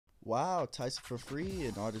Wow, Tyson for Free,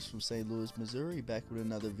 an artist from St. Louis, Missouri, back with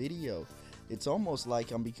another video. It's almost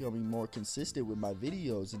like I'm becoming more consistent with my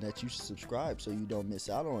videos and that you should subscribe so you don't miss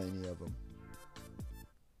out on any of them.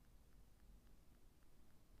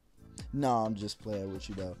 No, I'm just playing with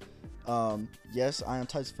you though. Yes, I am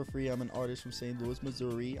Tyson for Free. I'm an artist from St. Louis,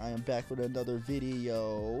 Missouri. I am back with another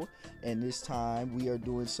video, and this time we are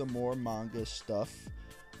doing some more manga stuff.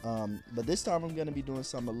 But this time I'm gonna be doing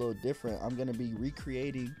something a little different. I'm gonna be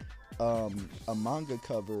recreating a manga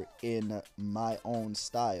cover in my own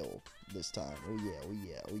style this time. Oh yeah, oh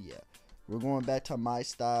yeah, oh yeah. We're going back to my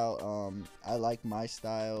style. I like my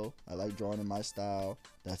style. I like drawing in my style.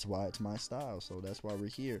 That's why it's my style. So that's why we're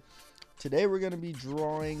here. Today we're gonna be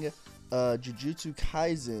drawing Jujutsu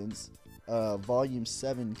Kaisen'S Volume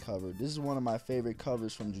 7 cover. This is one of my favorite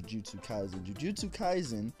covers from Jujutsu Kaisen. Jujutsu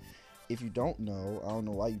Kaisen, if you don't know, I don't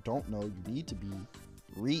know why you don't know, you need to be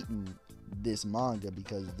reading this manga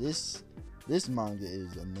because this manga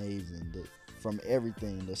is amazing. From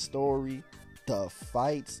everything, the story, the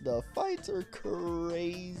fights are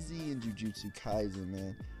crazy in Jujutsu Kaisen,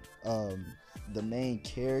 man. The main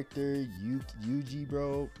character, Yuji,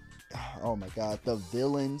 bro. Oh my god, the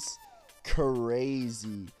villains,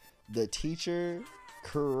 crazy. The teacher,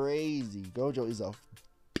 crazy. Gojo is a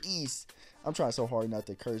beast. I'm trying so hard not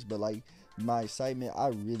to curse, but like my excitement, I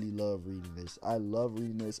really love reading this. I love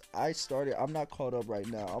reading this. I'm not caught up right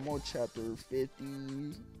now. I'm on chapter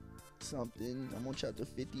 50 something. I'm on chapter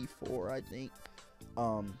 54, I think.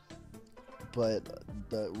 But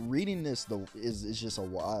the reading this though is just a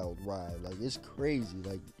wild ride. Like it's crazy.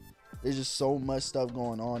 Like there's just so much stuff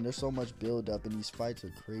going on. There's so much build up, and these fights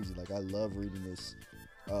are crazy. Like I love reading this.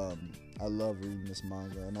 I love reading this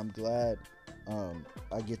manga, and I'm glad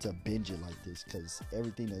I get to binge it like this because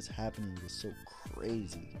everything that's happening is so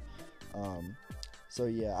crazy. So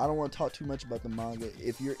yeah, I don't want to talk too much about the manga.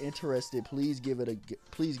 If you're interested, please give it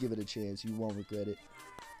a chance. You won't regret it.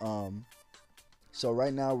 So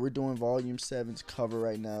right now we're doing Volume 7's cover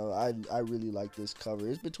right now. I really like this cover.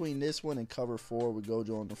 It's between this one and cover 4 with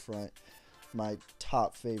Gojo on the front. My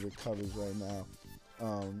top favorite covers right now.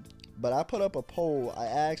 But I put up a poll. I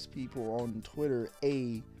asked people on Twitter,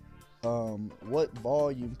 what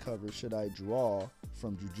volume cover should I draw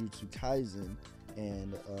from Jujutsu Kaisen?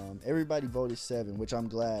 And everybody voted 7, which I'm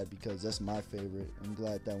glad because that's my favorite. I'm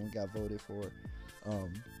glad that one got voted for.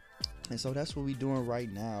 And so that's what we're doing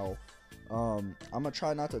right now. I'm gonna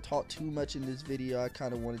try not to talk too much in this video. I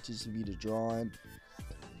kind of wanted to just be the drawing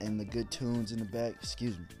and the good tunes in the back.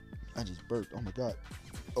 Excuse me, I just burped. Oh my god,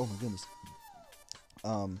 oh my goodness.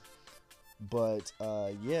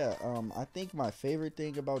 Yeah, I think my favorite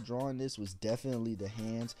thing about drawing this was definitely the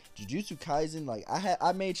hands. Jujutsu Kaisen, like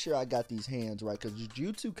I made sure I got these hands right because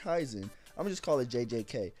Jujutsu Kaisen, I'm gonna just call it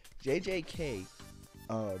JJK. JJK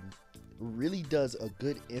really does a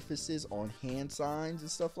good emphasis on hand signs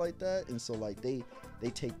and stuff like that, and so like they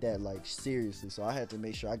take that like seriously. So I had to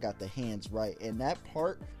make sure I got the hands right, and that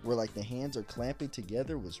part where like the hands are clamping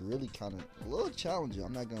together was really kind of a little challenging,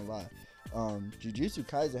 I'm not gonna lie. Jujutsu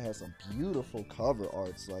Kaisen has some beautiful cover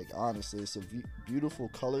arts. Like honestly, it's a beautiful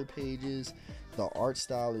color pages. The art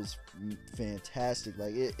style is fantastic.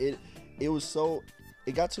 Like it was so.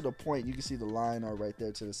 It got to the point, you can see the line art right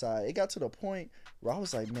there to the side. It got to the point where I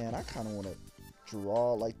was like, man, I kind of want to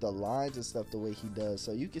draw like the lines and stuff the way he does.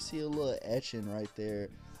 So you can see a little etching right there.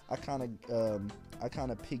 I kind of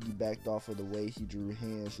piggybacked off of the way he drew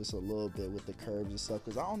hands just a little bit with the curves and stuff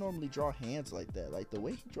because I don't normally draw hands like that. Like the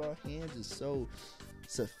way he draw hands is so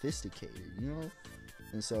sophisticated, you know.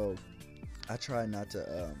 And so I try not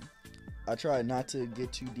to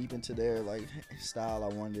get too deep into their like style.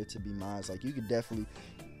 I wanted it to be mine. Like you could definitely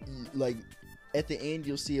like at the end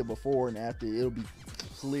you'll see it before and after. It'll be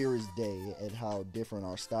clear as day at how different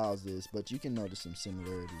our styles is, but you can notice some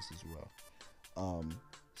similarities as well.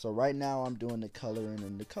 So right now I'm doing the coloring,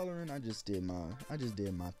 and the coloring I just did my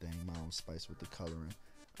thing, my own spice with the coloring.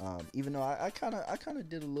 Even though I kind of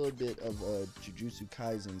did a little bit of Jujutsu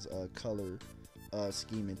Kaisen's color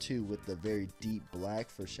scheming too, with the very deep black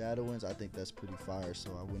foreshadowings. I think that's pretty fire, so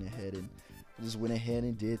I went ahead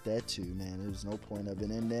and did that too, man. There was no point of it.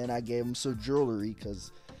 And then I gave him some jewelry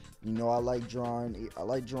because you know I like drawing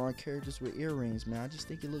characters with earrings, man. I just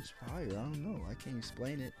think it looks fire. I don't know, I can't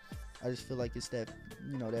explain it. I just feel like it's that,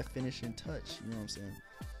 you know, that finishing touch, you know what I'm saying?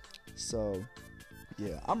 So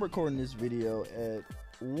yeah, I'm recording this video at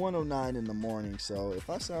 1:09 in the morning, so if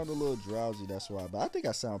I sound a little drowsy, that's why. But I think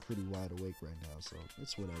I sound pretty wide awake right now, so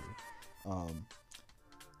it's whatever.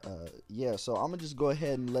 Yeah, so I'm gonna just go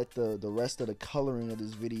ahead and let the rest of the coloring of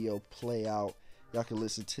this video play out. Y'all can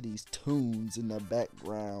listen to these tunes in the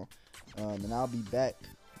background, and I'll be back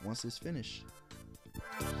once it's finished.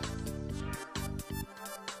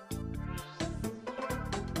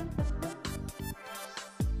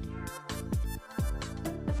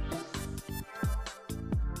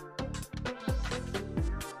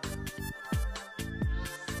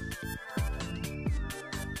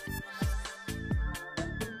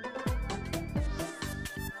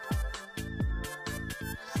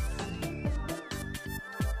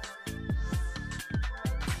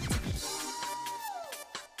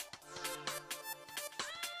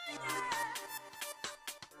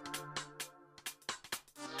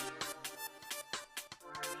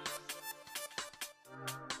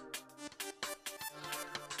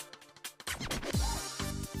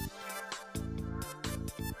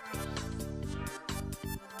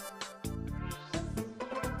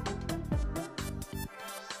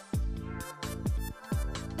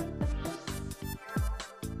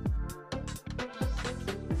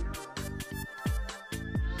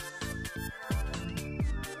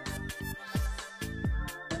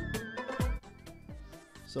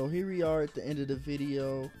 So here we are at the end of the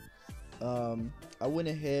video. I went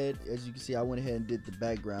ahead, as you can see, I went ahead and did the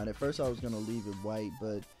background. At first I was gonna leave it white,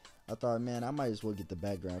 but I thought, man, I might as well get the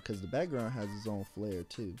background because the background has its own flair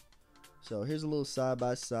too. So here's a little side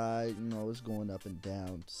by side, you know, it's going up and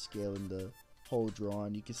down, scaling the whole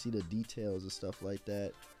drawing. You can see the details and stuff like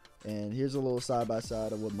that. And here's a little side by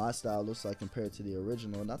side of what my style looks like compared to the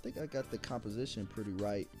original. And I think I got the composition pretty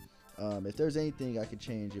right. If there's anything I could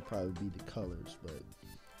change, it'd probably be the colors, but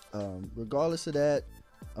regardless of that,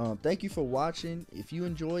 thank you for watching. If you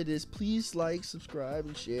enjoyed this, please like, subscribe,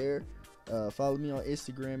 and share. Follow me on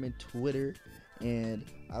Instagram and Twitter, and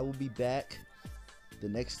I will be back the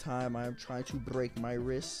next time I am trying to break my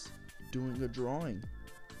wrist doing a drawing.